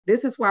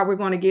This is why we're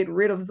going to get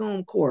rid of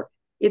Zoom court.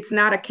 It's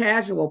not a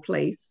casual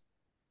place,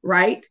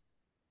 right?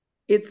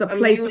 It's a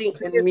place of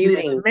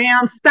business.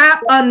 Ma'am,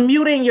 stop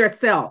unmuting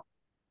yourself.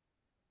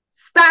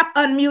 Stop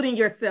unmuting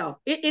yourself.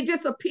 It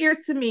just appears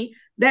to me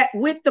that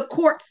with the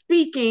court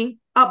speaking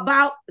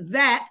about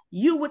that,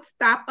 you would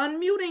stop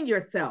unmuting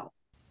yourself.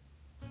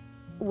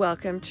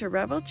 Welcome to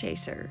Rebel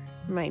Chaser.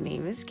 My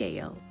name is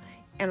Gail,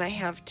 and I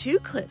have 2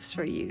 clips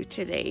for you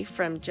today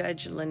from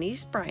Judge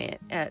Lynise Bryant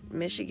at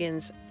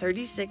Michigan's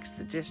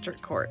 36th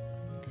District Court.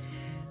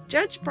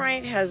 Judge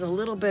Bryant has a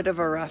little bit of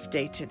a rough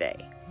day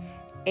today,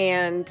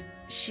 and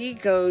she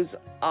goes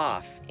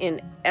off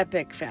in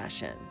epic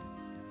fashion.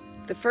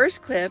 The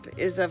first clip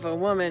is of a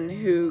woman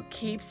who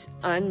keeps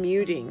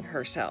unmuting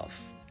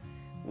herself,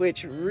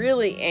 which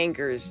really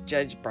angers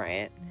Judge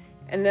Bryant.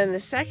 And then the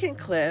second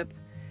clip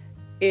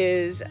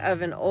is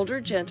of an older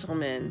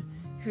gentleman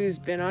who's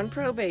been on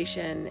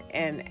probation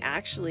and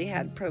actually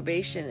had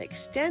probation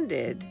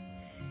extended,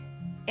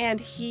 and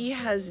he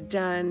has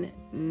done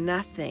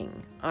nothing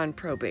on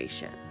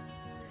probation.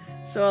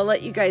 So I'll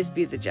let you guys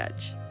be the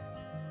judge.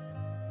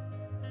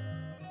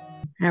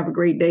 Have a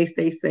great day.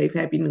 Stay safe.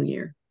 Happy New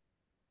Year.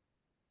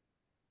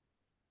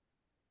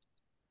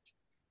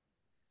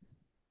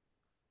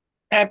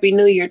 Happy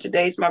New Year.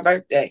 Today's my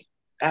birthday.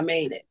 I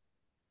made it.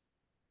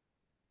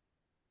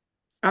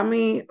 I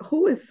mean,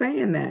 who is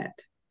saying that?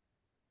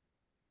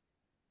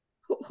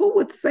 Who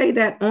would say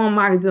that on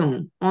my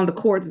Zoom, on the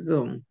court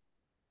Zoom?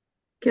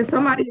 Can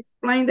somebody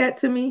explain that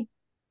to me?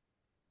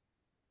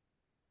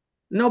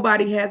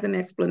 Nobody has an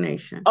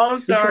explanation. Oh, I'm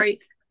sorry.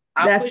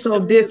 That's so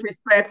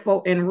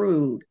disrespectful and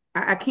rude.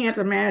 I can't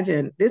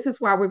imagine. This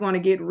is why we're going to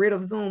get rid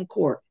of Zoom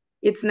court.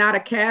 It's not a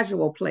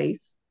casual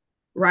place,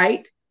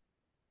 right?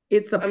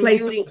 It's a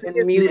place of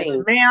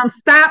business. Ma'am,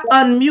 stop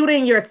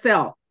unmuting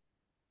yourself.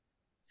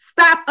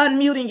 Stop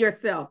unmuting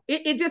yourself.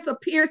 It just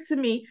appears to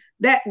me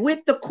that with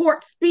the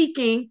court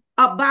speaking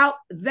about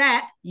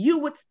that, you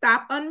would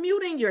stop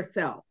unmuting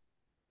yourself.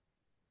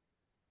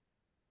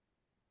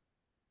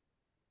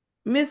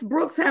 Ms.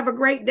 Brooks, have a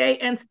great day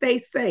and stay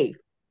safe.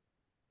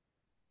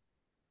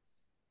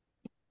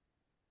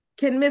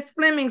 Can Ms.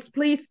 Flemings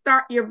please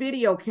start your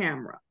video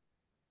camera?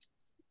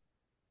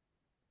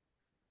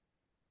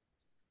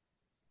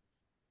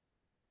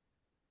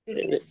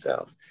 In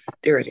itself.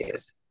 There it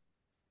is.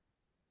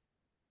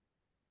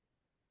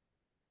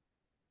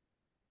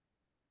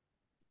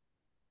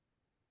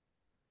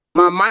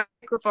 My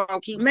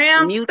microphone keeps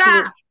muting.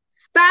 Ma'am,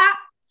 stop.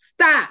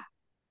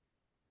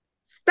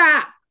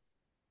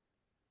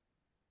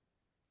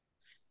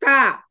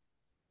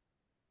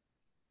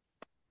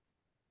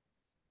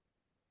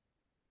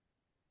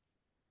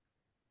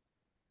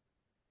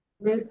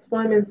 Ms.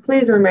 Flemings,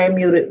 please remain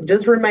muted.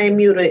 Just remain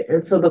muted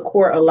until the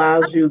court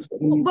allows you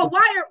to. But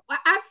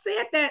I've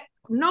said that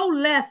no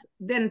less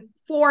than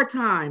 4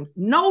 times.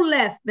 No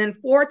less than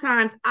 4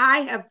 times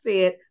I have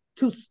said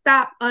to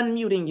stop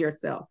unmuting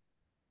yourself.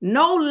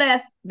 No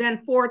less than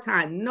 4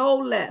 times. No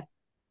less.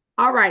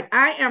 All right.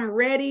 I am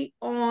ready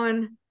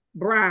on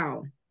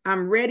Brown.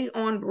 I'm ready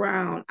on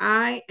Brown.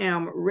 I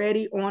am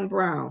ready on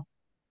Brown.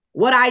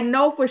 What I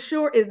know for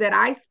sure is that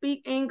I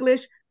speak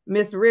English.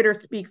 Miss Ritter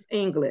speaks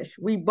English.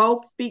 We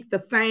both speak the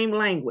same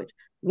language.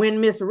 When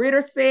Miss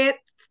Ritter said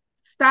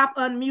stop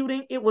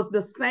unmuting, it was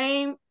the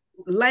same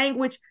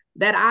language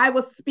that I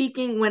was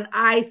speaking when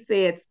I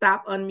said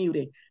stop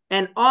unmuting.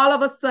 And all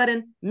of a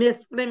sudden,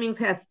 Miss Flemings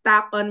has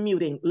stopped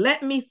unmuting.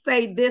 Let me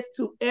say this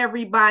to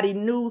everybody,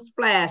 news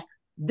flash.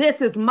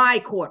 This is my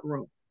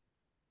courtroom.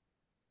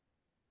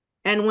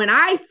 And when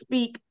I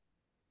speak,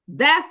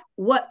 that's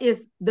what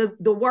is the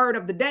word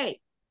of the day.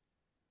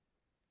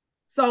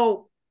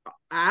 So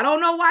I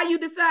don't know why you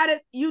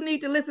decided you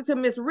need to listen to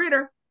Miss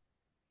Ritter,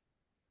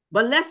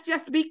 but let's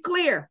just be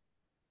clear.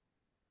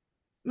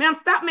 Ma'am,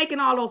 stop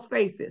making all those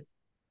faces.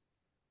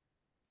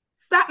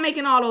 Stop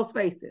making all those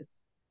faces.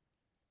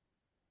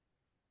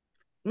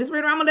 Ms.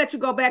 Ritter, I'm gonna let you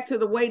go back to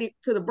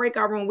the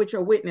breakout room with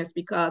your witness,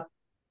 because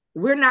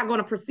we're not going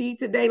to proceed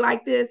today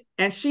like this,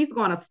 and she's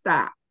going to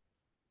stop.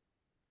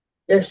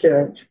 Yes,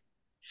 Judge.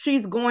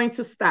 She's going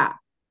to stop.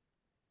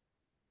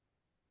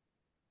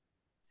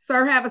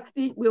 Sir, have a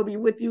seat. We'll be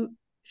with you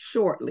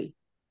shortly.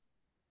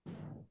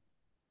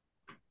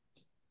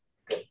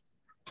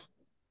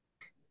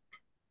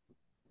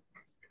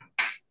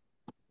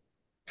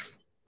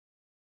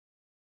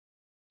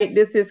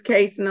 This is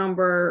case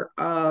number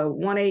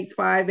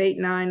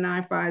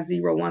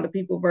 185899501, the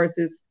People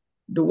versus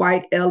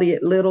Dwight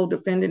Elliott Little.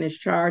 Defendant is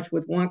charged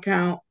with 1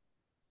 count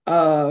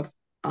of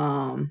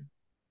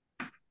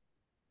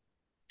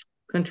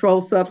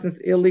controlled substance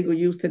illegal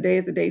use. Today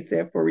is the day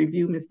set for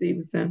review. Ms.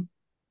 Stevenson.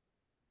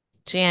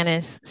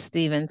 Janice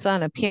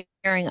Stevenson,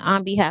 appearing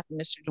on behalf of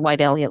Mr. Dwight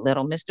Elliott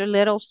Little. Mr.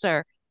 Little,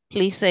 sir,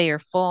 please say your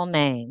full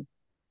name.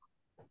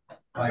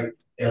 Dwight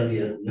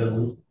Elliott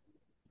Little.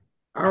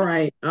 All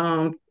right.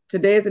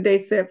 Today is the day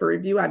set for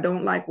review. I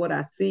don't like what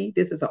I see.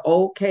 This is an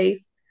old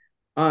case.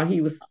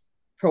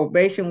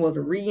 Probation was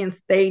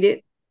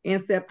reinstated in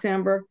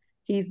September.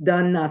 He's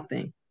done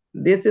nothing.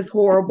 This is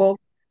horrible.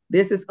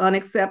 This is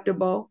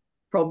unacceptable.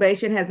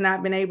 Probation has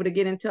not been able to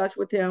get in touch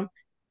with him.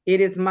 It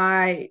is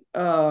my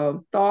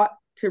thought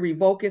to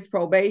revoke his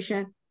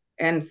probation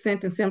and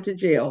sentence him to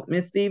jail.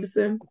 Ms.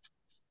 Stevenson?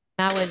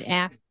 I would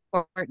ask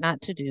the court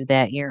not to do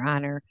that, Your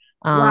Honor.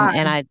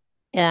 Why?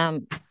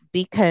 And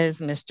because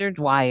Mr.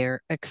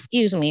 Dwyer,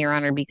 excuse me, Your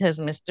Honor, because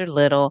Mr.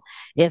 Little,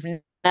 if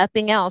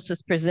nothing else,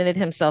 has presented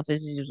himself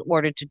as he was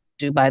ordered to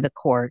do by the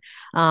court.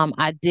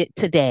 I did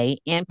today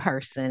in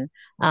person.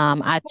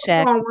 I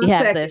checked. Hold on We one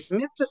have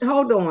second. this.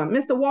 Hold on.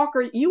 Mr.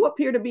 Walker, you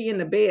appear to be in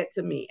the bed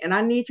to me, and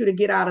I need you to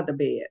get out of the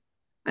bed.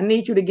 I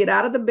need you to get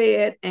out of the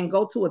bed and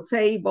go to a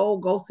table,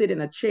 go sit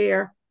in a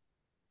chair,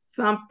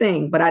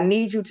 something, but I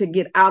need you to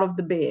get out of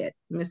the bed,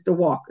 Mr.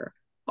 Walker.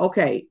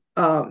 Okay,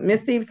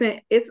 Ms.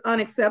 Stevenson, it's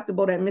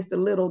unacceptable that Mr.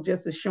 Little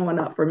just is showing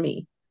up for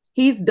me.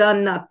 He's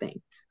done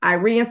nothing. I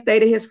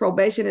reinstated his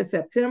probation in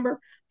September.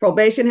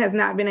 Probation has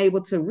not been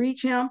able to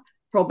reach him.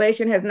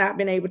 Probation has not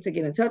been able to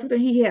get in touch with him.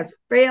 He has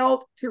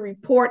failed to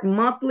report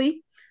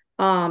monthly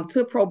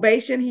to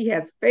probation. He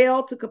has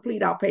failed to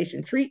complete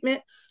outpatient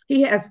treatment.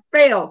 He has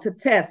failed to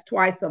test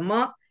twice a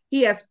month.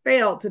 He has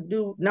failed to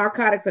do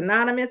Narcotics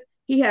Anonymous.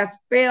 He has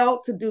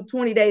failed to do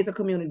 20 days of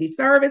community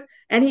service,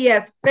 and he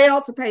has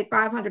failed to pay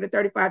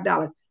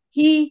 $535.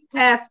 He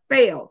has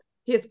failed.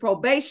 His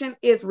probation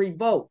is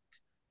revoked.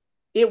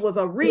 It was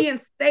a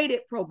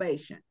reinstated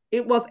probation.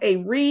 It was a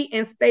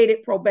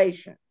reinstated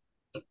probation.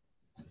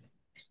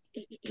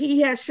 He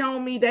has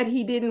shown me that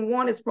he didn't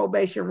want his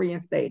probation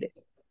reinstated.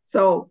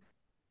 So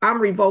I'm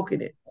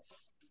revoking it.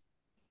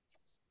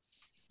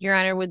 Your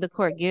Honor, would the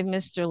court give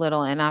Mr.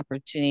 Little an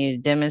opportunity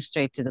to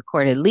demonstrate to the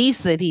court at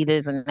least that he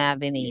doesn't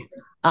have any,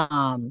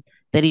 that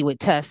he would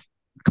test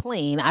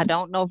clean? I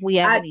don't know if we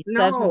have any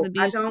substance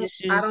abuse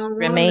issues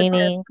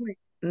remaining.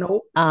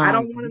 Nope. I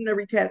don't want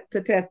him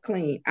to test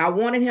clean. I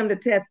wanted him to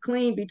test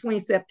clean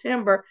between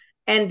September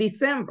and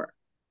December.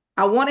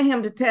 I wanted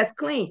him to test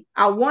clean.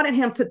 I wanted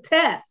him to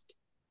test.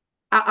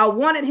 I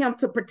wanted him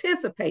to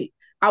participate.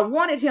 I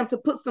wanted him to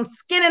put some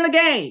skin in the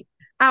game.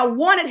 I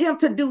wanted him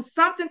to do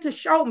something to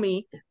show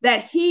me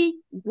that he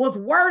was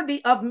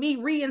worthy of me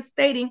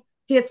reinstating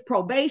his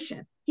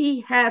probation.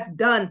 He has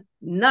done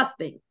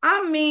nothing.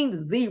 I mean,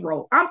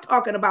 zero. I'm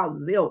talking about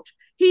zilch.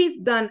 He's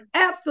done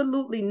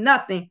absolutely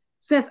nothing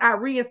since I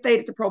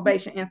reinstated the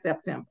probation in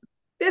September.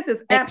 This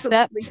is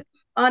absolutely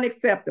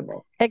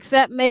unacceptable.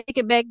 Except make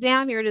it back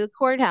down here to the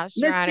courthouse,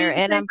 Your Honor.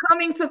 And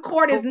coming to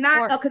court is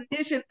not a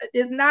condition,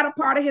 is not a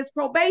part of his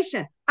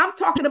probation. I'm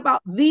talking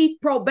about the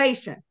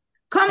probation.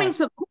 Coming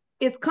to court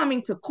is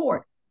coming to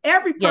court.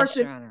 Every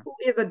person who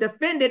is a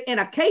defendant in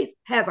a case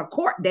has a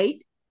court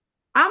date.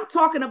 I'm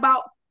talking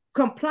about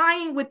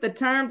complying with the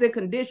terms and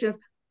conditions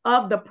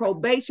of the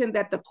probation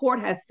that the court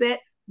has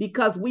set,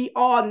 because we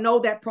all know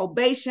that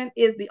probation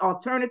is the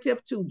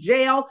alternative to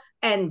jail,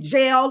 and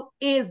jail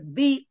is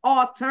the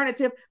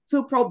alternative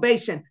to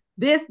probation.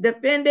 This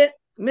defendant,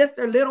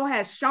 Mr. Little,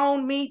 has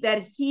shown me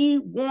that he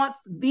wants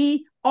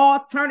the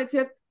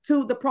alternative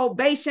to the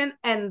probation,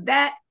 and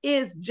that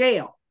is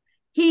jail.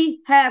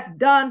 He has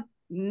done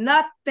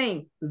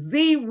nothing,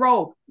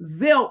 zero,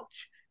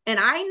 zilch. And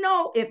I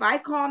know if I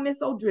call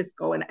Miss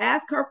O'Driscoll and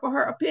ask her for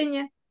her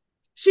opinion,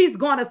 she's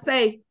going to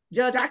say,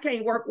 Judge, I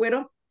can't work with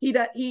him.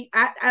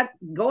 I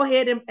go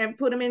ahead and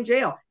put him in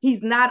jail.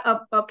 He's not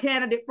a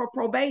candidate for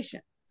probation.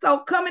 So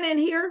coming in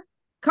here,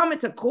 coming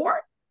to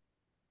court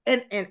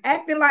and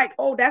acting like,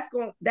 oh,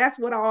 that's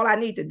what all I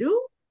need to do.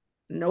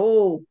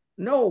 No,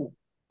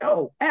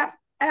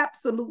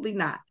 absolutely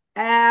not.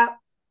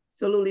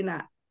 Absolutely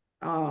not.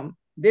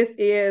 This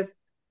is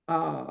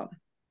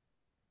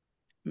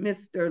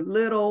Mr.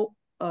 Little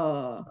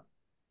on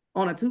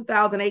a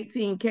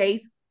 2018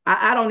 case.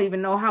 I don't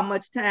even know how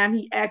much time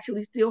he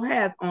actually still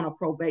has on a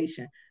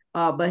probation.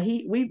 But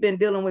we've been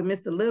dealing with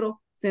Mr. Little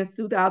since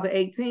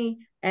 2018,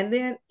 and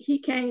then he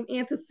came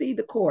in to see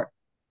the court.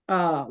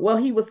 Well,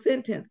 he was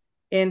sentenced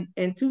in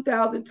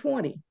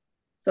 2020.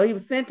 So he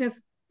was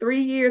sentenced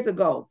 3 years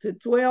ago to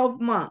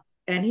 12 months,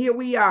 and here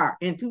we are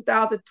in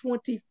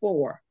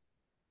 2024,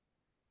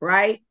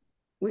 right?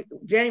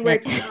 January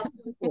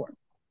 2024.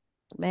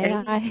 May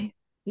I?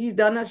 He's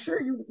done that.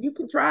 Sure, you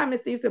can try, Ms.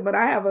 Stevenson, but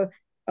I have a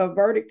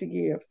verdict to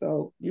give,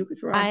 so you could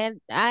try.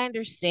 I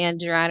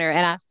understand, Your Honor,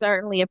 and I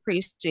certainly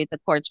appreciate the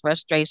court's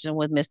frustration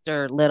with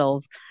Mr.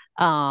 Little's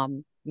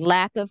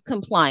lack of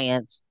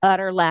compliance,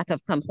 utter lack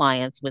of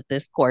compliance with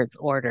this court's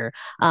order.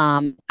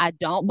 I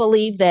don't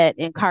believe that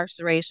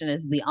incarceration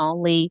is the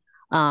only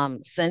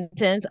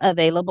sentence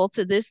available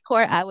to this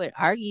court. I would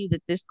argue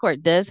that this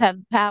court does have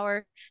the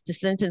power to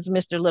sentence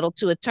Mr. Little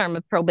to a term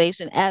of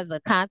probation as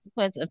a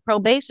consequence of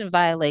probation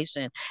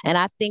violation. And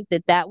I think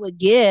that would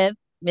give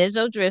Ms.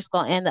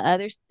 O'Driscoll and the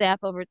other staff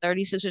over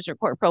 36 District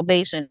Court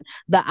probation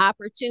the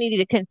opportunity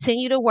to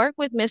continue to work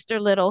with Mr.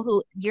 Little,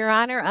 who, Your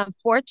Honor,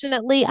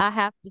 unfortunately, I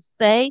have to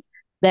say,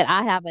 that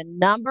I have a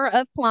number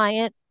of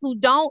clients who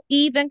don't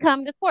even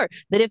come to court,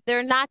 that if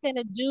they're not going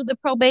to do the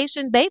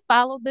probation, they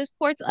follow this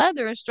court's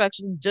other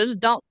instructions, just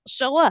don't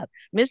show up.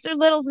 Mr.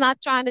 Little's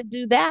not trying to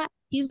do that.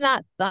 He's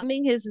not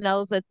thumbing his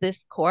nose at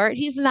this court.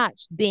 He's not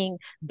being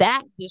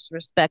that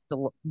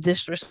disrespectful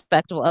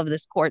of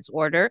this court's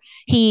order.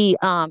 He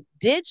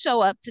did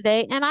show up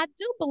today, and I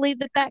do believe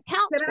that that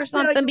counts for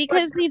something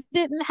because he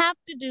didn't have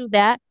to do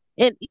that.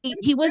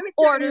 He was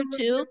ordered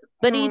to,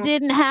 but he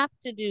didn't have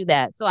to do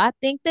that. So I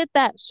think that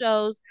that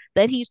shows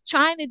that he's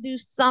trying to do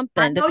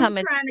something to come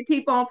in. Trying to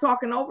keep on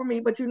talking over me,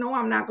 but you know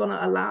I'm not going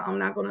to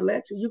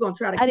let you. You're going to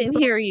try to I didn't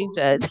hear you,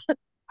 Judge.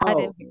 I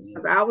didn't hear you.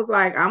 I was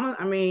like,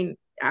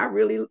 I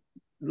really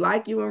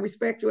like you and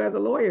respect you as a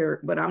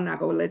lawyer, but I'm not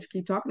going to let you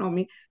keep talking on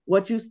me.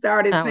 What you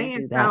started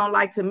saying sound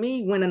like to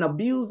me when an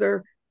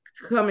abuser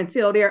come and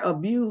tell their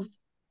abused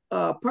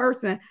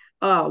person,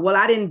 well,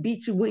 I didn't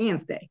beat you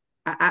Wednesday.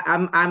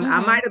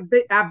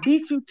 I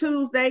beat you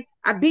Tuesday.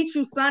 I beat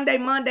you Sunday,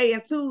 Monday,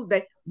 and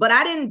Tuesday, but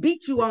I didn't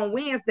beat you on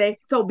Wednesday.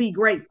 So be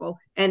grateful.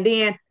 And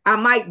then I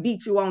might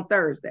beat you on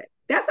Thursday.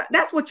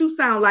 That's what you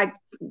sound like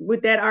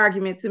with that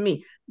argument to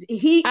me.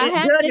 I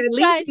had to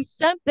try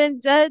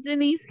something, Judge,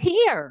 and he's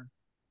here.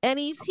 And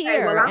he's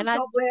here. Well, I'm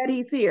so glad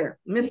he's here.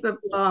 Mr.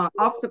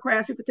 Officer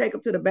Craft, you could take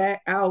him to the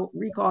back. I'll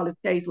recall his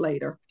case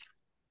later.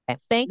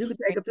 Thank you. You could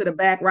take him to the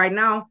back right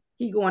now.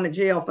 He going to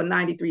jail for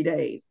 93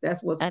 days.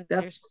 That's what's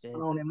going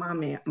on in my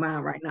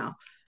mind right now.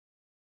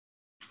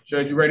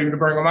 Judge, you ready to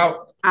bring him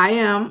out? I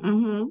am.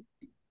 Mm-hmm.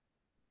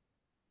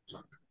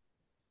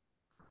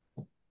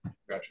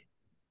 Gotcha.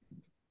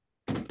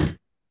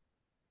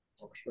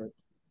 Straight.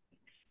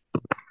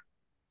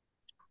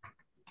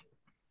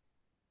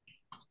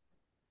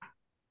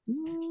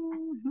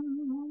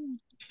 Mm-hmm.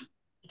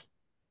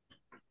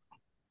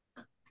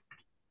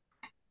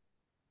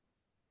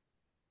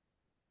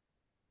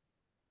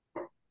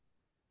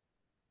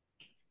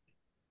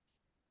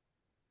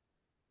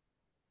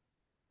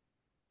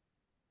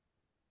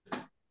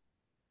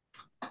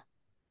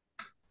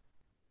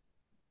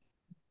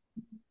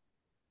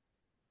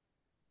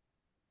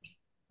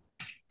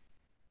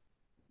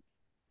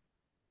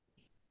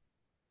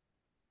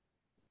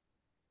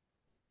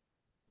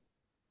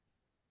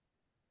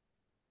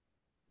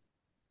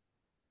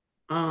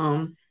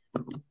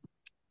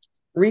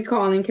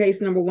 Recalling case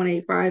number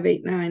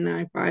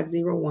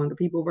 185899501, the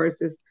people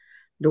versus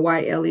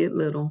Dwight Elliott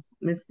Little.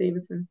 Ms.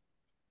 Stevenson.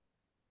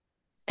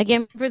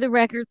 Again, for the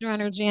record, Your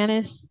Honor,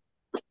 Janice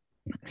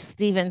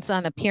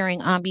Stevenson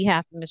appearing on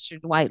behalf of Mr.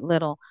 Dwight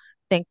Little.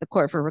 Thank the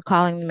court for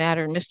recalling the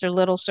matter. Mr.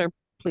 Little, sir,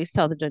 please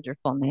tell the judge your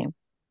full name.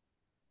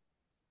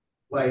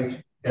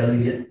 Dwight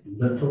Elliott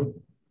Little.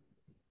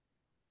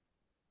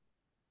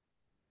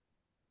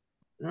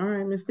 All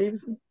right, Ms.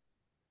 Stevenson.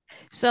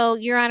 So,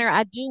 Your Honor,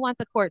 I do want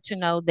the court to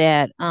know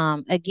that,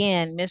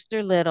 again,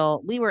 Mr.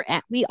 Little, we are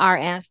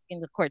asking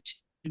the court to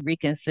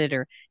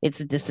reconsider its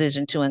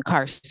decision to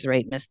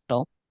incarcerate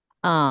Mr.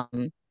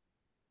 Little.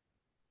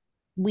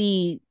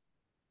 We,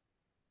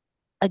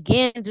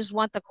 again, just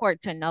want the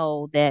court to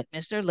know that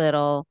Mr.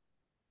 Little,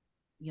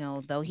 you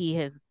know, though he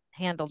has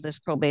handled this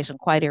probation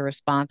quite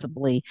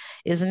irresponsibly,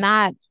 is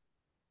not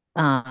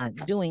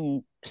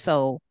doing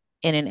so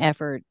in an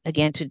effort,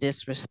 again, to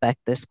disrespect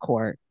this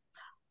court.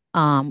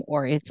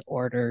 Or its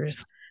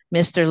orders.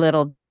 Mr.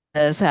 Little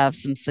does have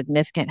some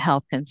significant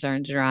health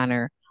concerns, Your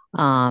Honor.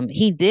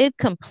 He did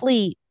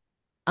complete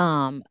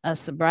a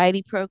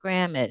sobriety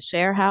program at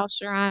Share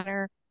House, Your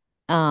Honor.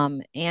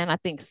 And I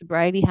think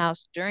sobriety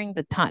house during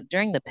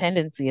the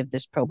pendency of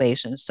this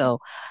probation. So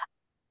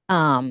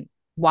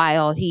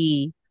while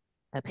he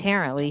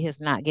apparently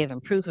has not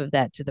given proof of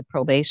that to the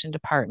probation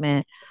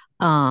department,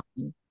 I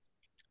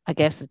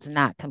guess it's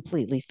not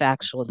completely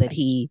factual that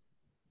he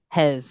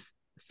has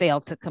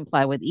failed to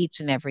comply with each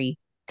and every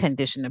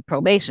condition of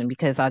probation,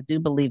 because I do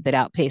believe that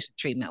outpatient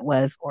treatment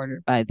was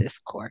ordered by this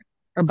court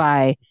or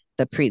by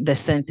the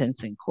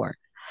sentencing court.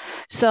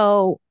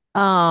 So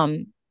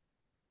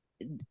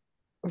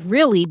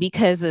really,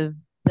 because of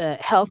the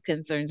health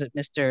concerns that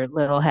Mr.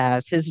 Little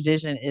has, his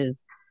vision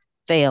is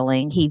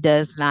failing. He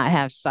does not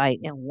have sight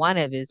in one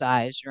of his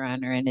eyes, Your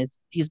Honor, and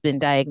he's been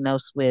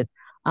diagnosed with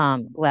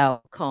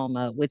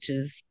glaucoma, which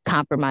is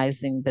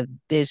compromising the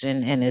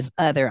vision in his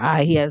other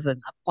eye. He has an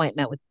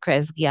appointment with the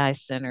Kresge Eye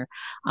Center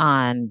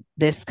on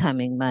this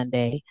coming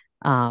Monday,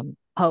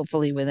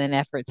 hopefully with an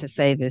effort to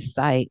save his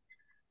sight.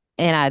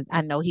 And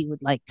I know he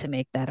would like to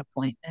make that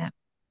appointment.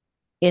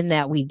 In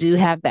that we do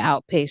have the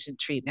outpatient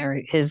treatment,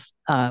 or his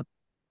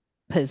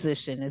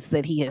position is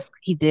that he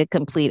did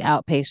complete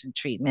outpatient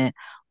treatment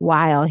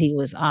while he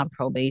was on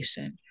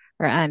probation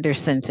or under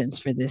sentence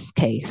for this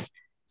case.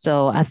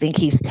 So I think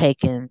he's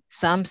taken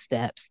some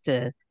steps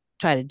to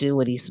try to do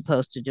what he's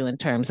supposed to do in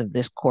terms of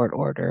this court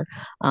order.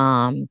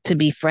 To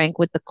be frank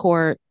with the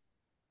court,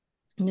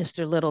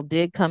 Mr. Little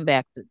did come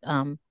back to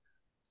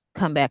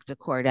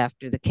court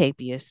after the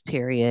capious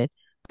period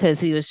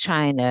because he was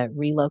trying to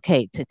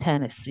relocate to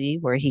Tennessee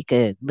where he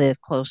could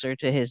live closer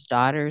to his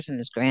daughters and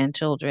his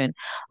grandchildren.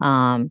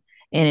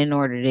 And in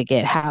order to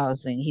get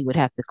housing, he would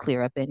have to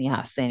clear up any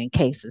outstanding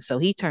cases. So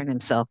he turned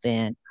himself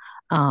in.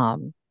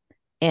 And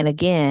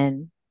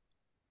again,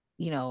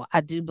 I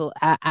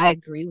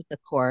agree with the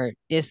court.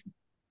 It's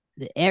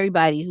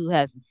everybody who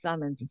has a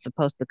summons is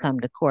supposed to come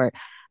to court,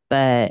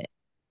 but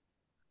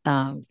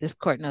this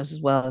court knows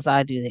as well as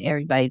I do that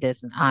everybody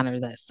doesn't honor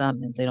that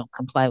summons. They don't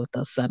comply with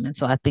those summons.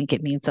 So I think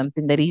it means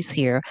something that he's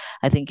here.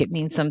 I think it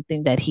means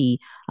something that he,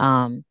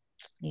 even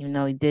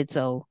though he did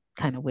so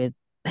kind of with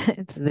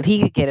so that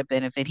he could get a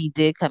benefit, he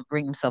did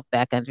bring himself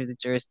back under the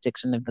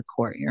jurisdiction of the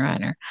court, Your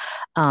Honor.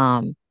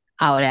 I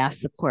would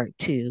ask the court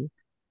to,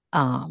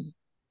 I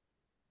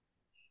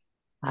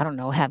don't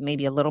know, have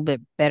maybe a little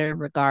bit better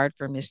regard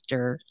for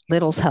Mr.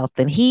 Little's health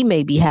than he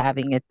may be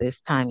having at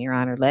this time, Your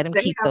Honor. Let him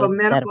They keep have a that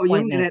medical unit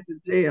appointment. at the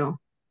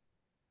jail.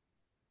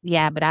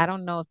 Yeah, but I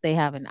don't know if they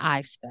have an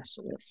eye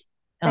specialist.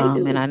 They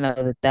do. And I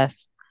know that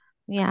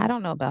I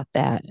don't know about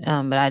that.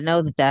 But I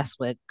know that that's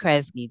what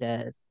Kresge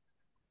does.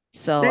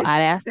 So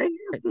I'd ask They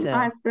have some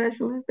eye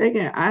specialists. They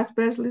get eye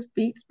specialists,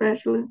 feet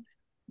specialists.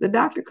 The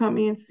doctor come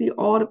in and see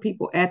all the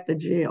people at the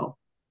jail.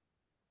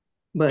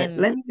 But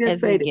let me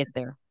just say this. Get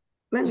there.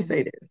 Let me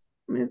say this,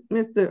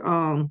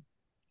 Mr.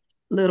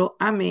 Little.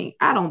 I mean,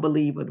 I don't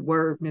believe a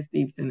word Miss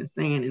Stevenson is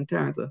saying in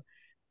terms of.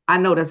 I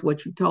know that's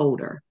what you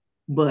told her,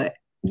 but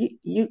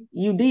you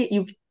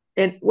did.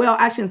 Well,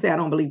 I shouldn't say I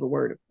don't believe a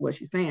word of what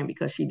she's saying,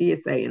 because she did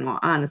say in all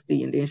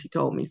honesty, and then she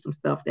told me some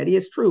stuff that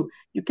is true.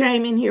 You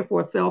came in here for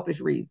a selfish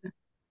reason.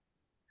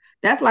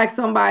 That's like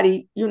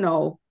somebody,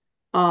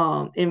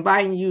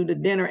 inviting you to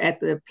dinner at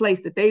the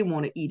place that they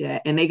want to eat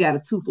at, and they got a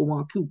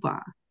 2-for-1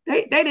 coupon.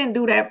 They didn't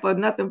do that for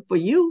nothing for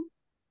you.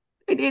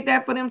 They did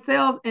that for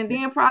themselves, and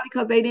then probably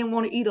because they didn't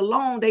want to eat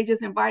alone, they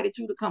just invited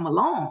you to come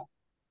along,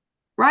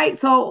 right?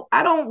 So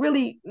I'm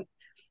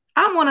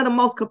one of the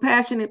most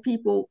compassionate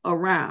people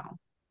around.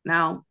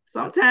 Now,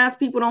 sometimes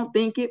people don't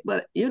think it,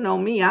 but you know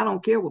me, I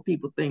don't care what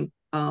people think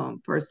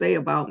per se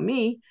about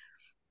me.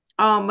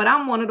 But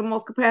I'm one of the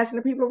most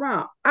compassionate people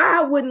around.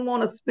 I wouldn't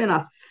want to spend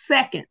a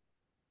second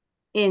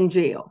in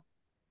jail.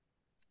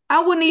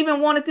 I wouldn't even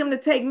want them to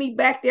take me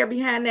back there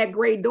behind that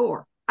gray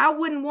door. I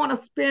wouldn't want to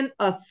spend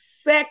a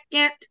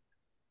second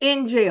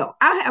in jail.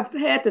 I have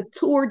had to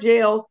tour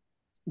jails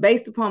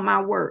based upon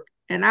my work,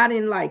 and I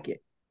didn't like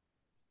it.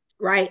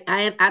 Right?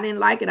 I didn't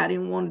like it. I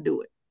didn't want to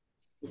do it.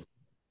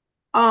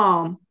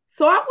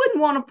 So I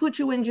wouldn't want to put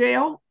you in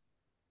jail,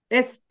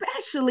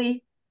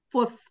 especially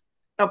for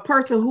a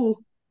person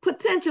who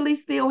potentially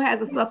still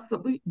has a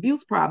substance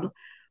abuse problem,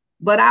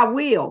 but I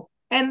will.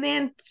 And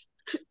then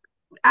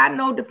I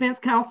know defense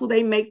counsel,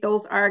 they make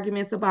those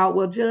arguments about,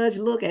 well, judge,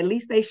 look, at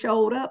least they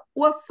showed up.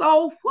 Well,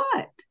 so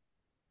what?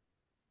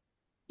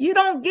 You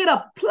don't get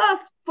a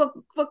plus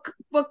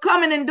for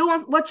coming and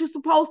doing what you're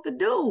supposed to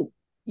do.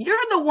 You're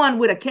the one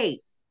with a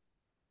case.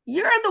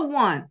 You're the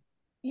one.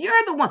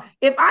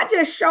 If I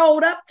just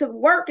showed up to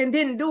work and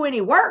didn't do any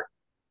work,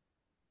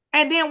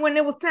 and then when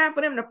it was time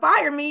for them to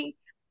fire me,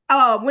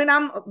 when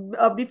I'm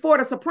before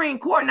the Supreme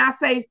Court and I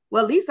say,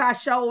 well, at least I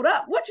showed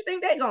up, what you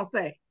think they're going to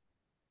say?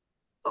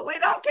 But we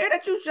don't care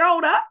that you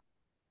showed up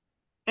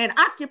and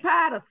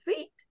occupied a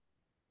seat.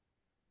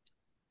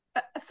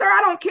 Sir,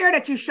 I don't care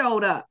that you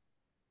showed up.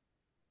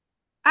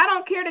 I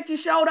don't care that you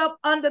showed up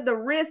under the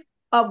risk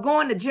of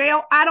going to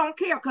jail. I don't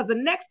care, because the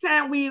next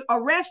time we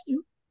arrest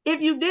you,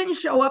 if you didn't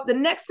show up, the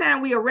next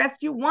time we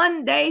arrest you,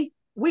 one day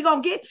we're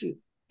going to get you.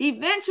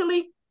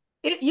 Eventually,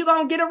 you're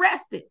going to get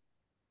arrested.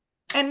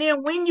 And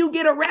then when you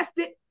get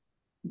arrested,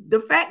 the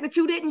fact that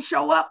you didn't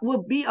show up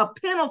will be a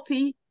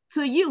penalty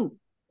to you.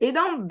 It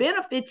don't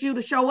benefit you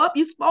to show up.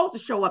 You're supposed to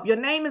show up. Your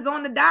name is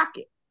on the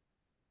docket.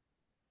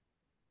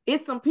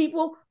 It's some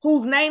people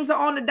whose names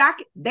are on the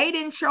docket. They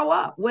didn't show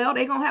up. Well,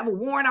 they're going to have a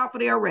warrant out for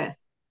their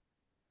arrest.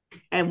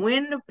 And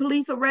when the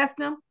police arrest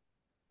them,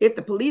 if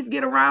the police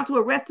get around to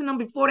arresting them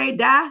before they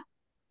die,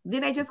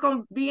 then they just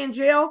going to be in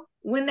jail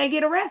when they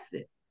get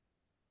arrested.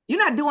 You're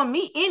not doing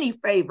me any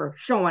favor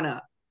showing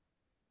up.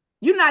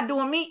 You're not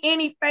doing me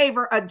any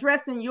favor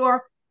addressing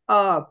your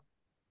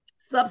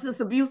substance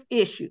abuse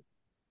issue.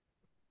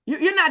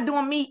 You're not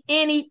doing me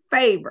any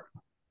favor.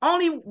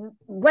 Only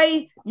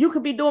way you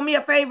could be doing me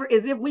a favor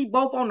is if we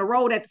both on the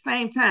road at the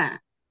same time.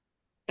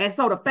 And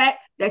so the fact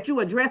that you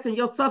addressing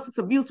your substance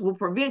abuse will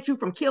prevent you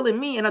from killing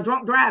me in a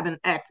drunk driving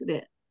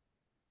accident.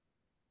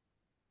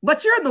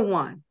 But you're the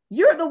one.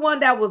 You're the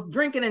one that was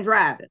drinking and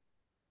driving.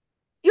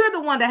 You're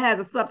the one that has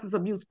a substance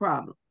abuse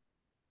problem.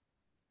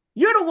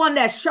 You're the one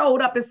that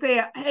showed up and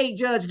said, hey,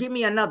 judge, give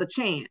me another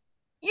chance.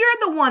 You're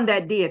the one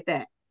that did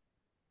that.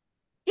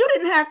 You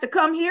didn't have to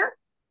come here.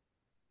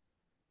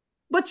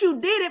 But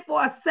you did it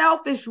for a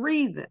selfish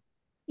reason.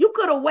 You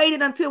could have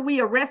waited until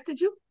we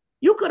arrested you.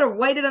 You could have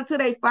waited until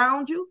they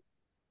found you.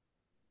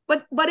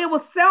 But it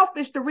was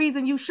selfish, the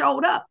reason you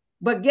showed up.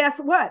 But guess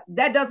what?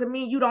 That doesn't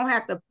mean you don't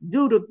have to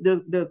do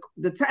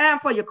the time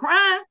for your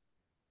crime.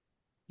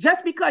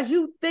 Just because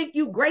you think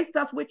you graced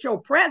us with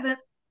your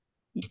presence.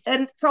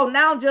 And so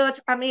now, judge,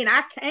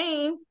 I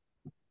came.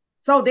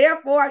 So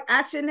therefore,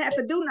 I shouldn't have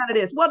to do none of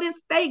this. Well, then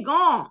stay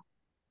gone.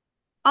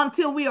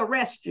 until we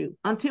arrest you,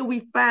 until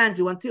we find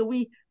you, until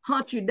we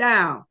hunt you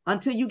down,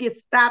 until you get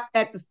stopped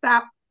at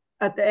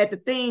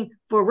the thing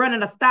for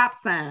running a stop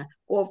sign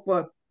or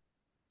for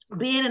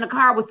being in a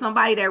car with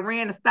somebody that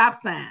ran a stop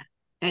sign,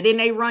 and then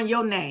they run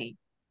your name.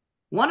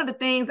 One of the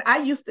things I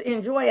used to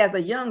enjoy as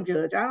a young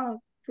judge, I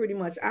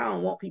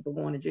don't want people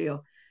going to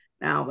jail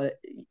now, but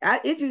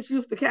it just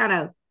used to kind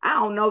of, I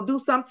don't know, do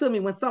something to me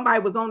when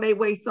somebody was on their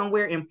way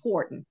somewhere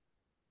important,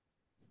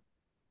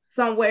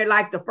 somewhere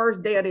like the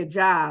first day of their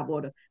job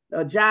or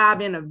a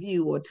job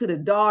interview or to the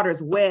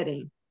daughter's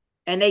wedding,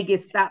 and they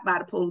get stopped by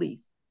the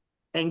police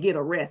and get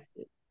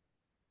arrested.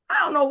 I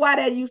don't know why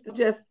that used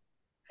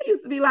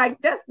to be like,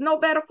 that's no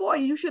better for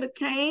you. You should have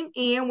came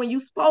in when you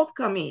supposed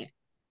to come in.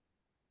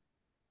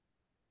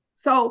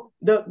 So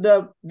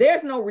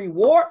there's no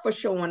reward for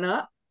showing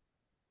up,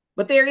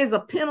 but there is a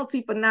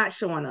penalty for not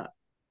showing up.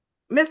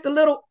 Mr.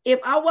 Little,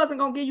 if I wasn't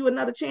going to give you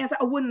another chance,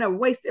 I wouldn't have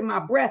wasted my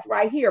breath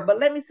right here. But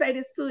let me say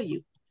this to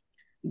you.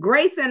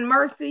 Grace and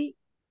Mercy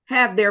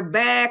have their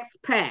bags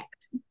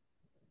packed.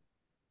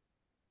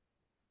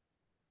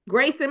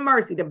 Grace and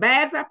Mercy, the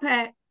bags are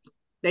packed.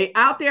 They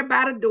out there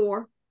by the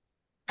door.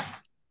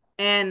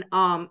 And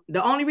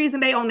the only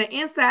reason they on the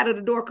inside of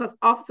the door because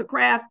Officer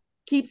Crafts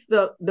keeps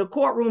the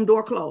courtroom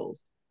door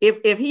closed.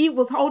 If he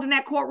was holding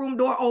that courtroom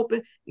door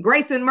open,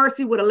 Grace and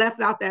Mercy would have left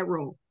out that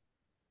room.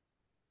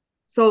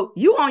 So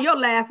you on your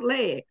last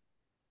leg.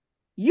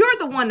 You're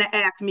the one that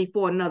asked me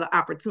for another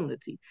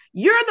opportunity.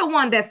 You're the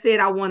one that said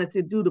I wanted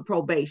to do the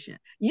probation.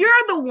 You're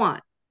the one.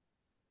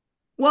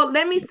 Well,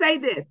 let me say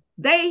this.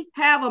 They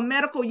have a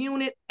medical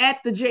unit at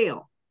the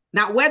jail.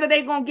 Now, whether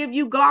they're going to give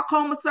you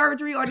glaucoma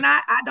surgery or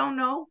not, I don't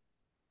know.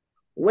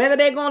 Whether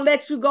they're going to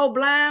let you go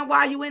blind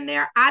while you're in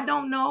there, I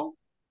don't know.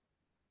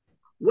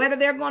 Whether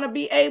they're going to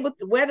be able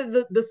to, whether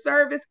the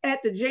service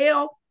at the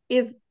jail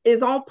is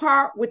on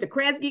par with the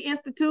Kresge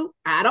Institute,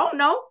 I don't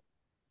know.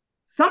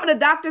 Some of the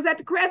doctors at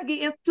the Kresge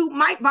Institute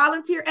might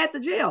volunteer at the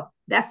jail.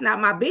 That's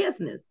not my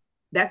business.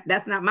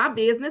 That's not my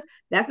business.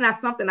 That's not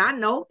something I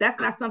know. That's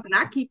not something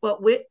I keep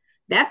up with.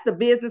 That's the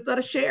business of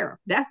the sheriff.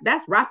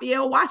 That's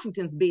Raphael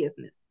Washington's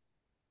business.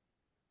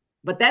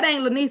 But that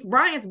ain't Lynise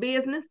Bryant's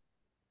business.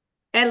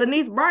 And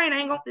Lynise Bryant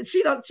ain't gonna,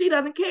 she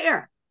doesn't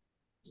care.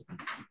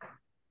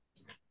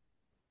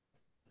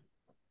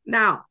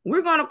 Now,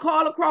 we're gonna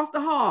call across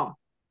the hall.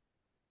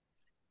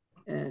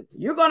 And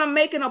you're gonna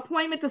make an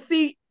appointment to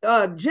see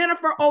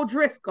Jennifer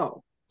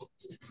O'Driscoll.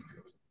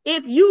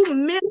 If you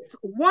miss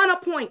one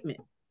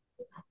appointment,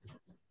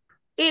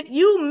 if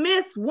you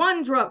miss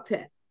one drug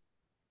test,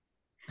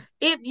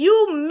 if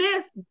you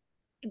miss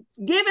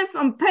giving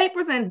some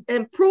papers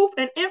and proof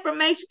and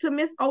information to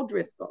Miss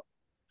O'Driscoll,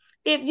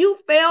 if you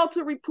fail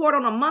to report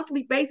on a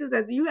monthly basis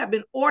as you have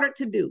been ordered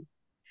to do,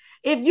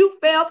 if you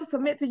fail to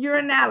submit to your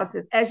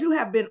analysis as you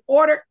have been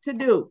ordered to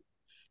do,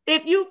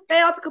 if you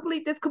fail to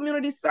complete this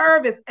community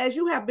service as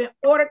you have been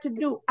ordered to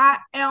do, I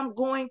am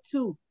going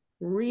to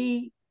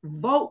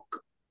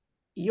revoke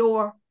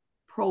your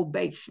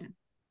probation.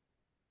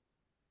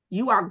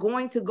 You are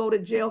going to go to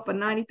jail for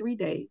 93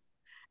 days.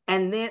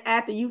 And then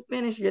after you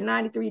finish your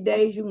 93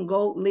 days, you can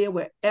go live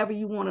wherever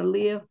you want to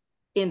live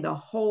in the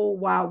whole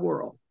wide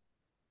world.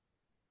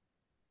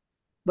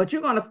 But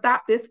you're going to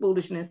stop this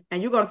foolishness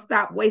and you're going to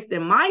stop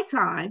wasting my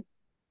time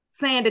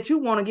saying that you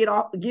want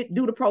to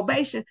do the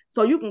probation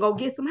so you can go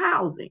get some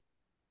housing.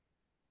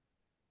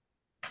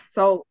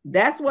 So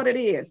that's what it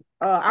is.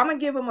 I'm going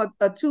to give him a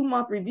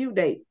 2-month review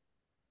date.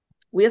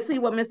 We'll see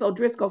what Miss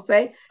O'Driscoll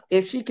say,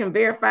 if she can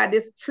verify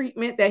this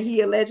treatment that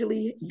he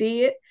allegedly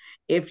did.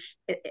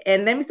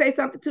 And let me say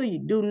something to you.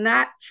 Do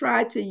not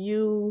try to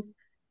use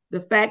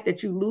the fact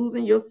that you're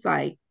losing your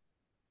sight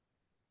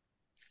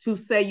to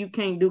say you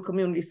can't do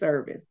community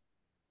service.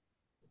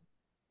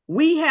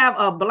 We have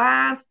a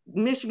blind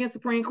Michigan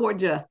Supreme Court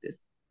justice,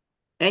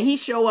 and he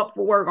show up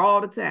for work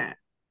all the time.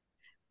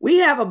 We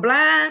have a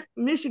blind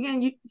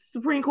Michigan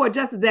Supreme Court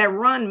justice that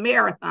run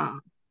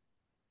marathons.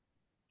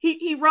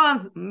 He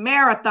runs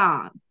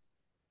marathons.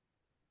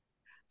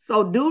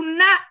 So do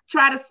not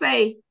try to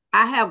say,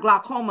 I have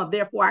glaucoma,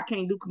 therefore I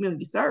can't do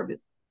community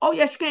service. Oh,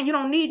 yes, you can.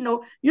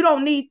 You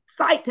don't need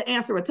sight to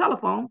answer a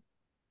telephone.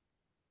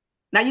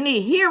 Now you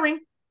need hearing,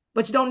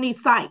 but you don't need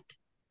sight.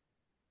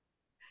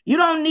 You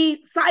don't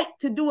need sight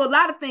to do a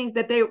lot of things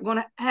that they're going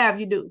to have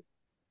you do.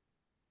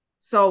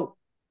 So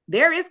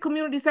there is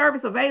community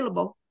service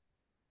available,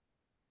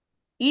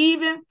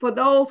 even for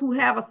those who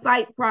have a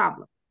sight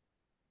problem.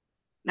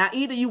 Now,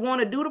 either you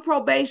want to do the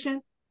probation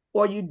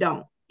or you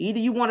don't. Either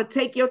you want to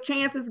take your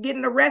chances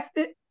getting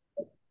arrested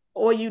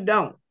or you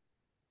don't.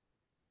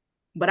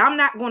 But I'm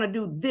not going to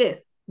do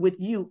this with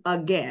you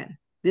again.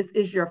 This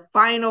is your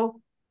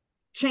final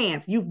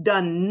chance. You've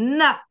done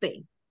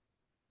nothing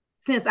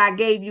since I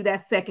gave you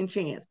that second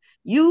chance.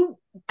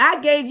 I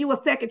gave you a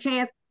second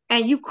chance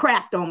and you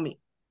crapped on me.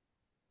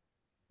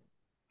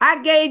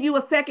 I gave you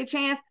a second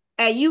chance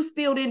and you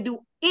still didn't do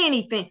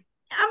anything.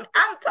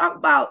 I'm talking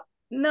about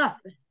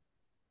nothing.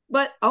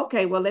 But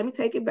okay, well, let me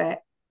take it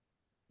back.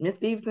 Ms.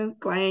 Stevenson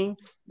claimed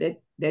that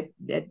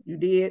you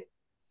did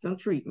some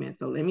treatment.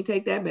 So let me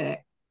take that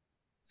back.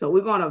 So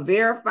we're going to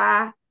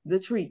verify the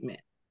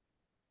treatment.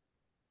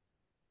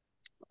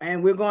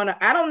 And we're going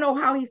to, I don't know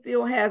how he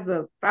still has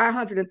a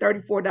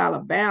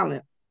 $534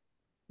 balance,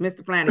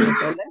 Mr. Flanagan.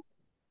 So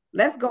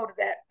let's go to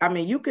that. I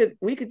mean,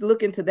 we could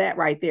look into that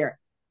right there.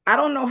 I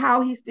don't know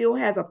how he still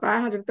has a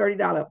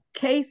 $530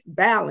 case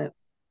balance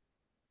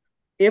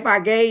if I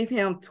gave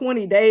him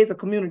 20 days of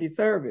community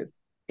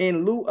service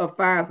in lieu of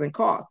fines and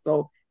costs.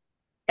 So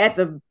at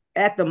the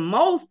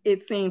most,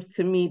 it seems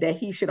to me that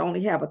he should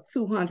only have a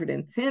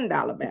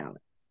 $210 balance.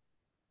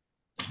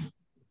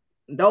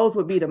 Those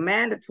would be the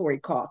mandatory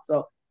costs.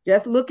 So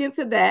just look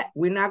into that.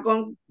 We're not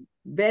going to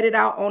vet it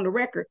out on the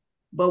record,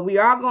 but we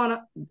are going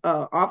to,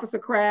 Officer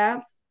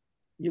Krabs,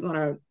 you're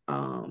going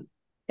to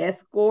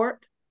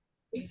escort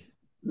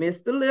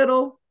Mr.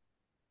 Little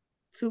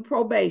to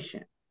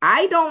probation.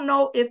 I don't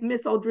know if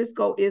Miss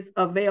O'Driscoll is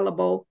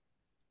available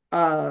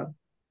to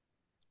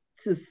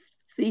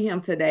see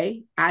him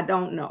today. I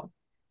don't know.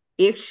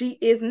 If she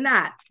is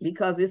not,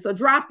 because it's a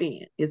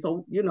drop-in, it's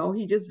a,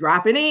 he just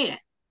dropping in.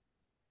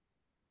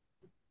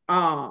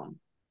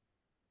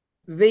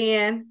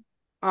 Then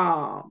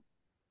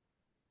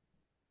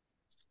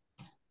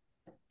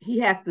he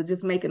has to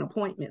just make an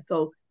appointment.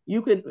 So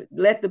you could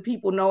let the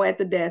people know at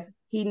the desk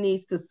he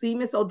needs to see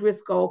Miss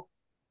O'Driscoll,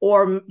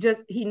 or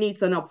just he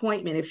needs an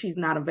appointment if she's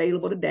not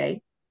available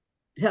today.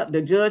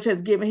 The judge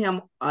has given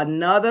him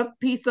another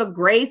piece of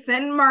grace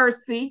and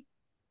mercy.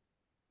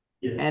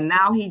 Yeah. And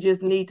now he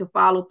just needs to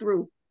follow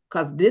through.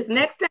 Because this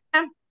next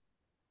time,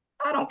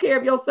 I don't care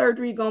if your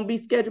surgery is going to be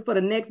scheduled for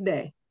the next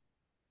day.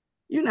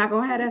 You're not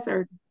going to have that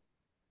surgery.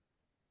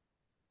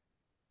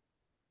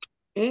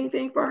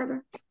 Anything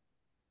further?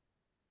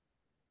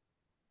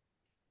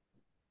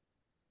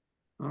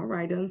 All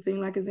right, doesn't seem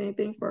like it's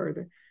anything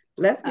further.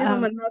 Let's give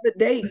him another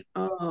date.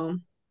 I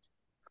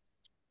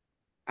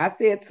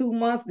said 2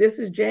 months. This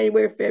is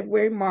January,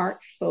 February,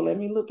 March. So let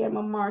me look at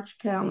my March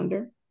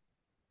calendar.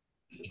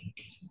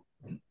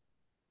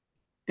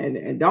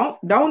 And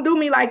don't do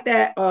me like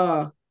that,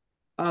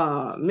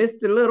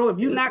 Mr. Little. If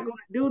you're not going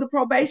to do the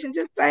probation,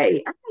 just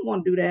say, I don't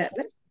want to do that.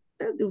 Let's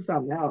do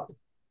something else.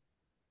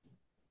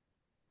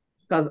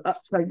 Because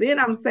then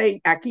I'm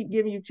saying I keep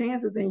giving you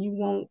chances and you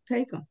won't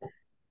take them.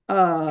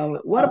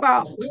 What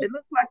about, it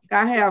looks like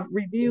I have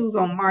reviews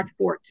on March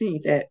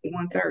 14th at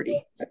 1:30.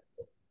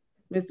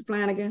 Mr.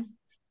 Flanagan?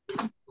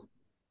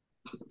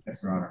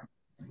 Yes, Your Honor.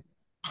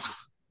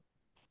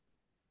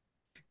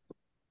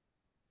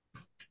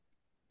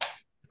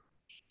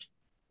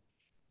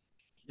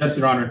 Yes,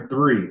 Your Honor,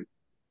 3.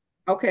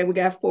 Okay, we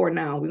got 4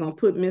 now. We're going to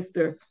put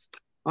Mr.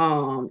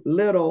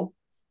 Little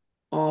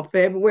on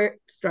February,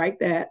 strike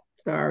that,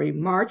 sorry,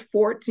 March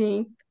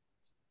 14th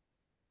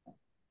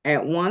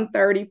at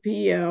 1:30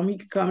 p.m. He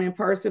could come in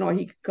person or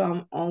he could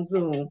come on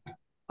Zoom.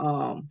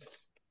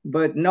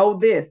 But know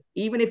this,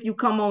 even if you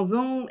come on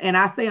Zoom and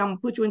I say I'm gonna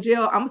put you in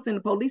jail, I'm gonna send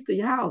the police to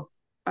your house.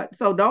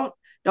 So don't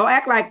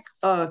act like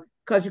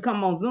because you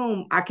come on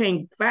Zoom, I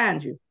can't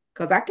find you,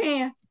 because I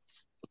can.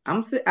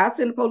 I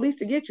send the police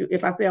to get you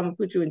if I say I'm gonna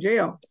put you in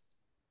jail.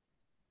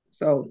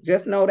 So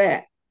just know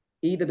that.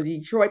 Either the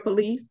Detroit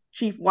Police,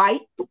 Chief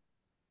White,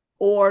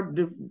 or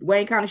the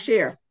Wayne County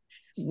Sheriff,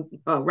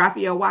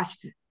 Raphael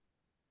Washington.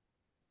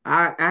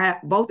 I have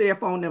both of their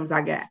phone numbers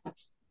I got.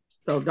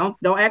 So don't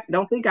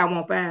think I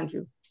won't find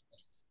you.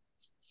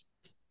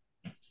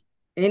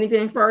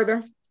 Anything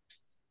further?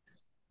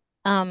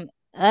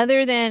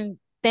 Other than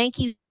thank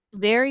you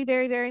very,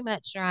 very, very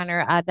much, Your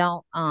Honor. I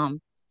don't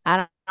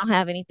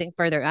have anything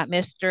further.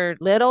 Mr.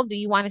 Little, do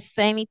you want to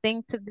say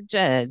anything to the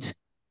judge?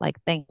 Like,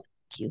 thank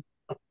you.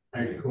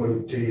 I can go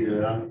and tell you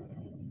that I'm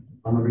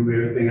gonna do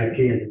everything I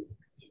can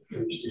to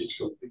finish this,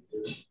 to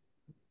complete this.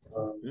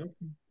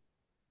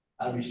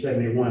 I'll be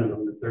 71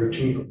 on the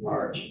 13th of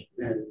March.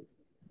 And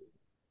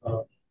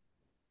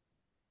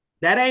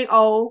that ain't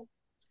old.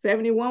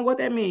 71, what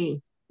that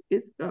mean?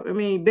 It's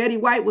Betty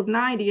White was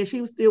 90 and she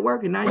was still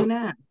working,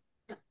 99.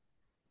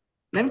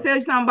 Let me tell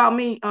you something about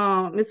me,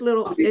 Miss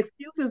Little.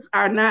 Excuses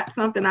are not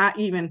something I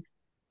even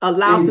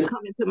allow to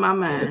come into my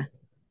mind.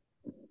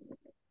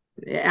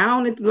 I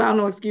don't allow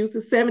no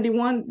excuses.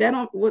 71,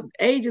 what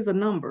age is a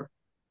number.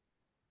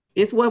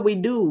 It's what we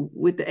do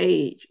with the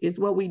age. It's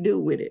what we do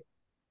with it.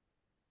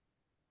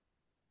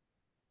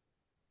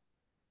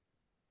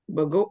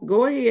 But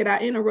go ahead. I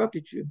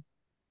interrupted you.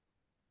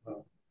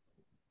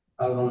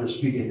 I was only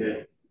speaking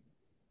that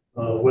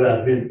what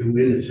I've been through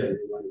in the 7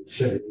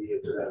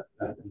 years that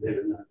I've been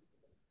living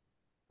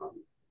on,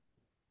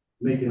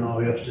 making all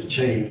efforts to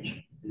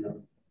change.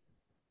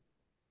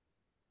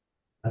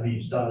 I've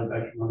even started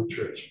back from the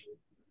church.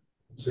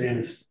 I'm saying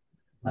it's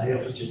my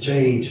efforts to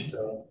change.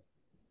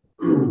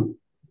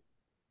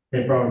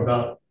 They brought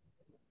about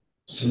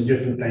some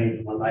different things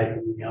in my life.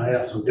 I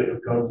have some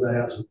difficulties, I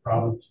have some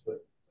problems, but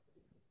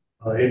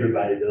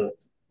everybody does.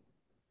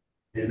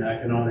 And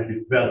I can only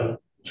do better,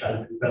 try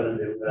to do better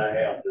than what I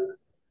have done.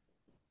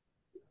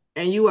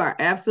 And you are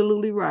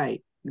absolutely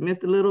right.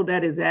 Mr. Little,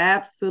 that is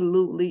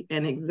absolutely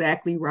and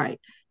exactly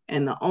right.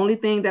 And the only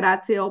thing that I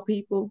tell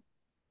people,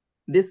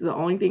 this is the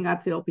only thing I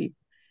tell people.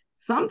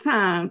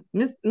 Sometimes,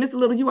 Mr.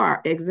 Little, you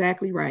are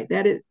exactly right.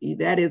 That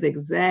is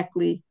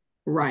exactly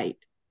right.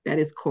 That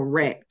is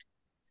correct.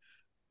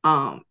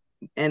 But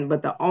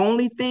the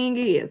only thing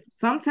is,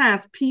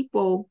 sometimes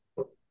people,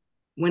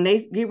 when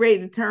they get ready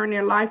to turn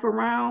their life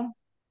around,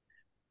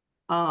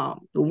 the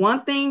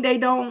one thing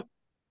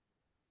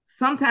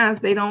sometimes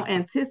they don't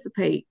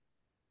anticipate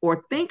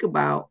or think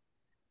about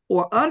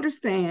or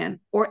understand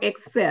or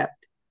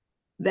accept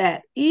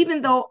that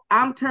even though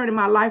I'm turning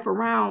my life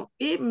around,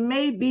 it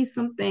may be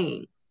some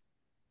things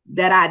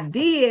that I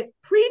did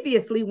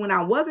previously when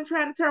I wasn't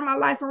trying to turn my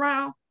life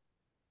around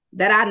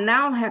that I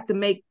now have to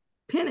make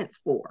penance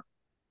for.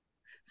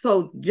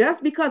 So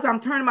just because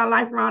I'm turning my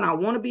life around, I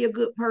want to be a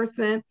good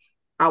person,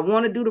 I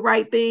want to do the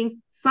right things.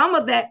 Some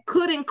of that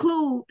could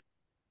include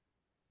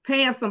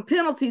paying some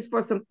penalties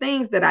for some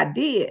things that I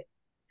did.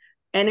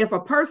 And if a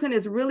person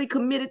is really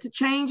committed to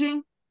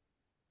changing,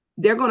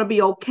 they're going to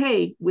be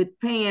okay with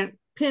paying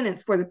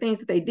penance for the things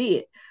that they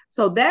did.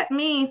 So that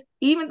means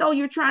even though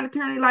you're trying to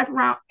turn your life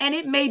around, and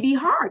it may be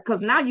hard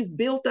because now you've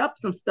built up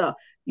some stuff.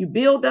 You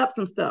build up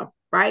some stuff,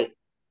 right?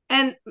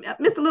 And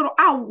Mr. Little,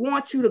 I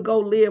want you to go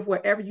live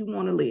wherever you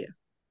want to live.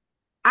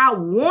 I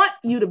want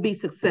you to be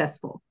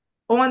successful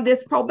on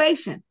this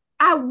probation.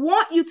 I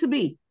want you to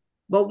be.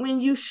 But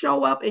when you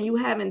show up and you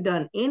haven't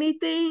done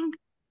anything,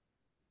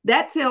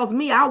 that tells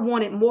me I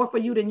want it more for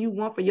you than you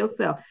want for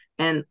yourself.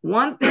 And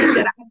one thing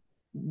that I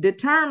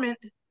determined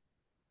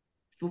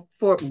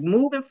for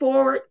moving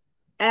forward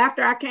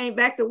after I came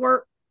back to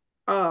work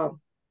off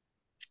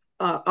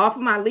of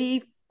my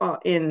leave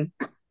in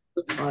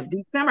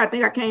December, I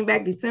think I came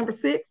back December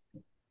 6th.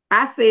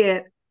 I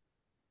said,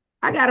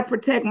 I got to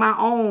protect my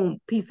own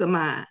peace of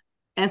mind.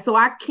 And so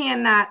I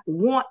cannot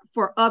want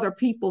for other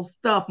people's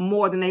stuff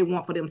more than they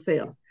want for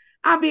themselves.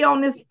 I'll be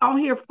on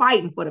here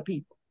fighting for the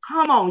people.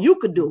 Come on, you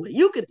could do it.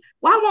 You could.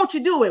 Why won't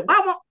you do it?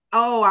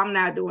 Oh, I'm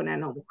not doing that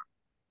no more.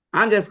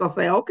 I'm just going to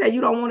say, okay,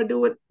 you don't want to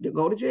do it,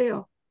 go to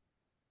jail.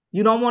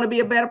 You don't want to be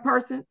a better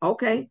person?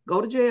 Okay,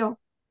 go to jail.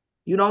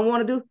 You don't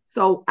want to do.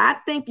 So I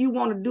think you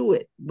want to do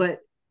it, but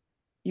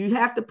you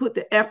have to put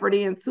the effort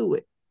into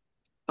it.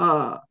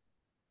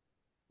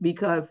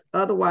 Because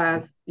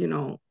otherwise,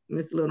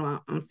 Miss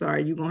Little, I'm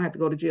sorry, you're going to have to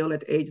go to jail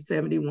at the age of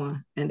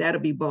 71, and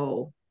that'll be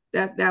bold.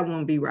 That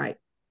won't be right.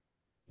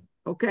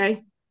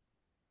 Okay?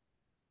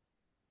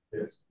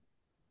 Yes.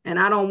 And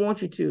I don't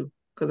want you to,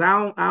 because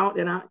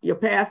your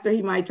pastor,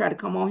 he might try to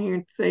come on here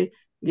and say,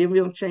 give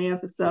him a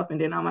chance and stuff, and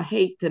then I'm going to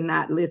hate to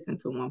not listen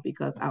to him,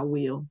 because I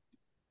will.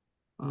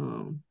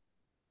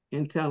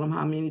 And tell him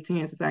how many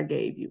chances I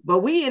gave you. But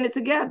we in it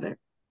together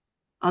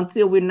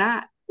until we're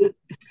not.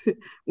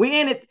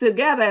 We're in it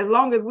together as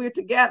long as we're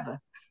together.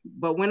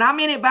 But when I'm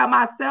in it by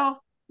myself,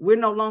 we're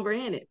no longer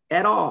in it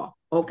at all.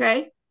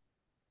 Okay?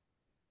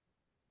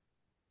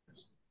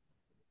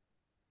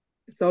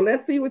 So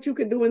let's see what you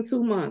can do in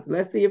 2 months.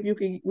 Let's see if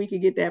we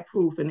can get that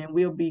proof, and then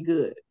we'll be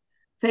good.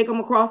 Take them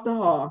across the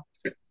hall.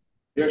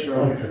 Yes, Your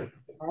Honor.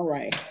 All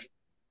right.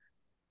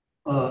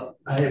 I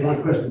have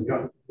one question.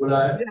 Will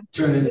I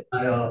turn in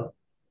my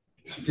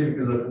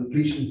certificate of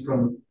completion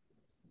from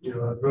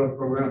drug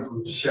program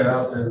from Share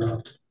House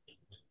and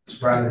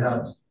Private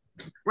House?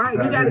 Right,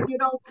 you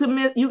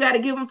got to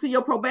give them to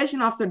your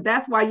probation officer.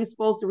 That's why you're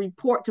supposed to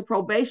report to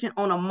probation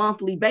on a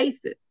monthly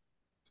basis.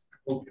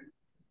 Okay.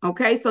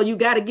 Okay, so you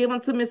got to give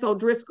them to Miss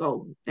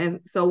O'Driscoll,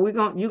 and so you're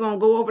gonna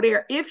go over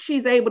there if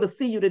she's able to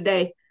see you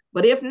today.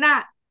 But if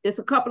not, it's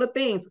a couple of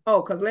things.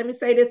 Oh, because let me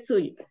say this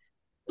to you.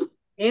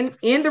 In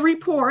the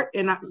report,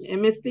 and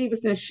Miss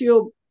Stevenson,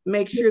 she'll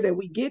make sure that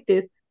we get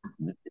this.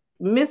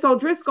 Miss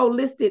O'Driscoll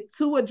listed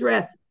 2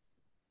 addresses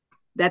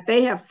that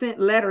they have sent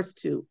letters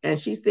to, and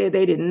she said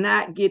they did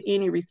not get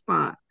any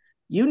response.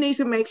 You need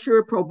to make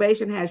sure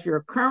probation has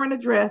your current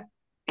address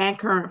and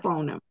current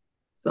phone number.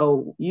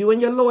 So you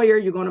and your lawyer,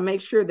 you're going to make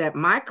sure that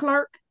my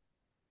clerk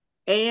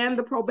and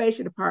the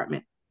probation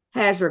department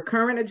has your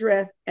current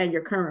address and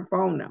your current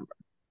phone number.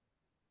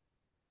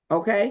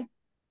 Okay?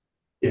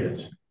 Yes.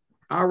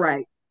 All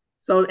right.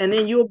 So, and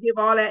then you'll give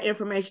all that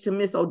information to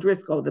Miss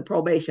O'Driscoll, the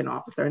probation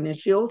officer, and then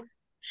she'll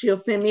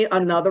send me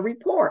another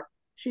report.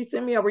 She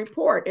sent me a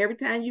report every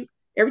time you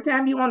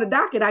on the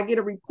docket. I get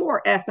a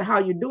report as to how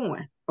you're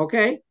doing.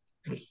 Okay.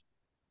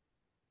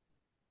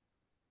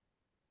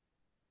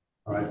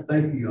 All right.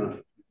 Thank you, Your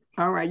Honor.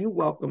 All right, you're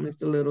welcome,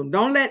 Mr. Little.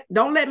 Don't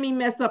let me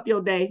mess up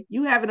your day.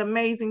 You have an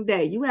amazing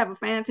day. You have a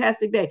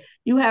fantastic day.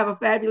 You have a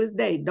fabulous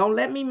day. Don't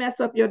let me mess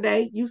up your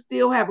day. You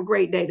still have a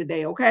great day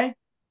today, okay?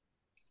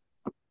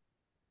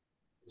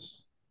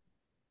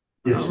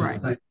 Yes. All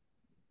right.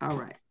 All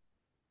right.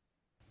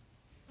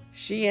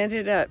 She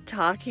ended up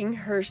talking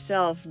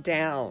herself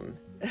down.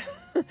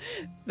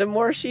 The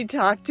more she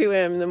talked to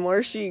him, the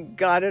more she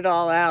got it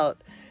all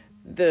out,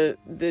 the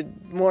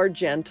more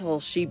gentle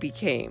she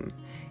became.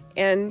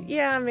 And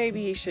yeah,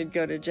 maybe he should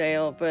go to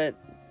jail, but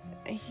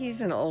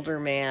he's an older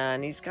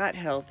man. He's got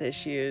health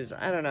issues.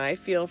 I don't know. I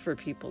feel for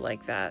people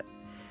like that.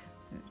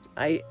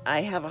 I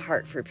have a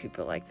heart for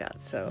people like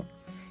that. So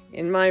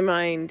in my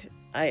mind,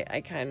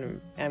 I kind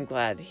of am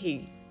glad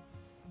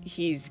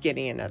he's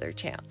getting another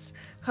chance.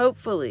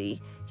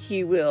 Hopefully,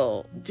 he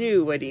will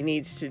do what he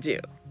needs to do.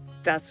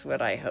 That's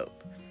what I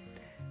hope.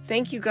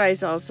 Thank you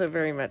guys all so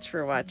very much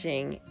for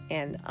watching,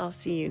 and I'll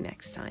see you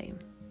next time.